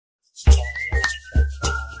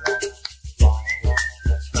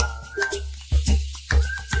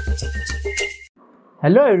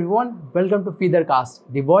Hello everyone, welcome to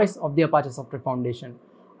Feathercast, the voice of the Apache Software Foundation.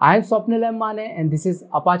 I am Swapnil and this is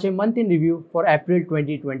Apache Month in Review for April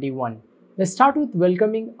 2021. Let's start with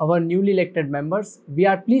welcoming our newly elected members. We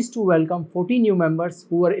are pleased to welcome 40 new members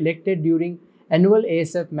who were elected during annual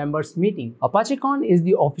ASF members meeting. ApacheCon is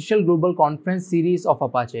the official global conference series of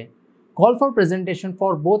Apache. Call for presentation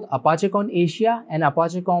for both ApacheCon Asia and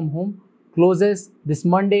ApacheCon Home closes this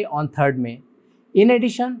Monday on 3rd May. In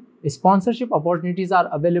addition, sponsorship opportunities are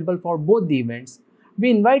available for both the events.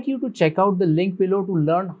 We invite you to check out the link below to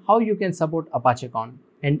learn how you can support ApacheCon.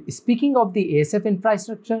 And speaking of the ASF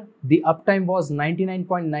infrastructure, the uptime was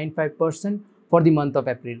 99.95% for the month of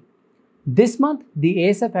April. This month, the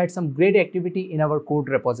ASF had some great activity in our code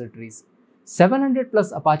repositories. 700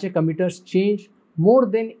 plus Apache committers changed more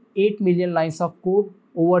than 8 million lines of code,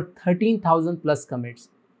 over 13,000 plus commits.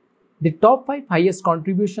 The top 5 highest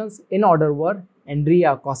contributions in order were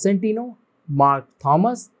Andrea Cosentino, Mark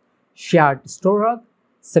Thomas, Shad Storhug,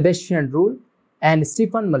 Sebastian Rule, and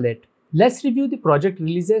Stephen Mallet. Let's review the project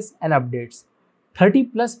releases and updates. 30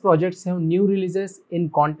 plus projects have new releases in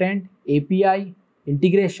content, API,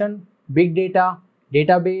 integration, big data,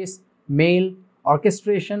 database, mail,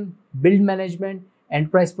 orchestration, build management,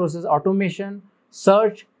 enterprise process automation,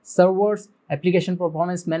 search, servers, application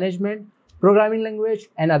performance management, programming language,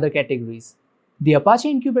 and other categories. The Apache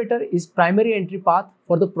Incubator is primary entry path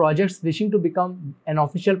for the projects wishing to become an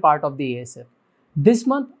official part of the ASF. This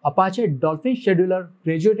month, Apache Dolphin Scheduler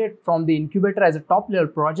graduated from the Incubator as a top-level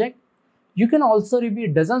project. You can also review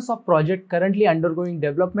dozens of projects currently undergoing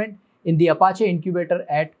development in the Apache Incubator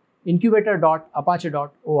at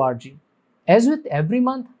incubator.apache.org. As with every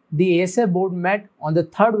month, the ASF board met on the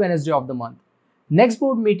 3rd Wednesday of the month. Next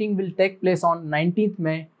board meeting will take place on 19th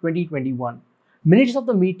May 2021. Minutes of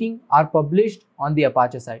the meeting are published on the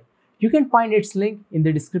Apache site. You can find its link in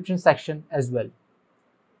the description section as well.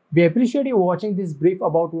 We appreciate you watching this brief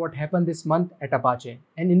about what happened this month at Apache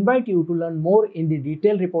and invite you to learn more in the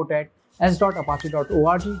detailed report at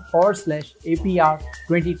s.apache.org/APR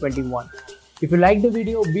 2021. If you like the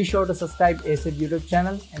video, be sure to subscribe ASF YouTube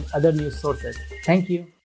channel and other news sources. Thank you.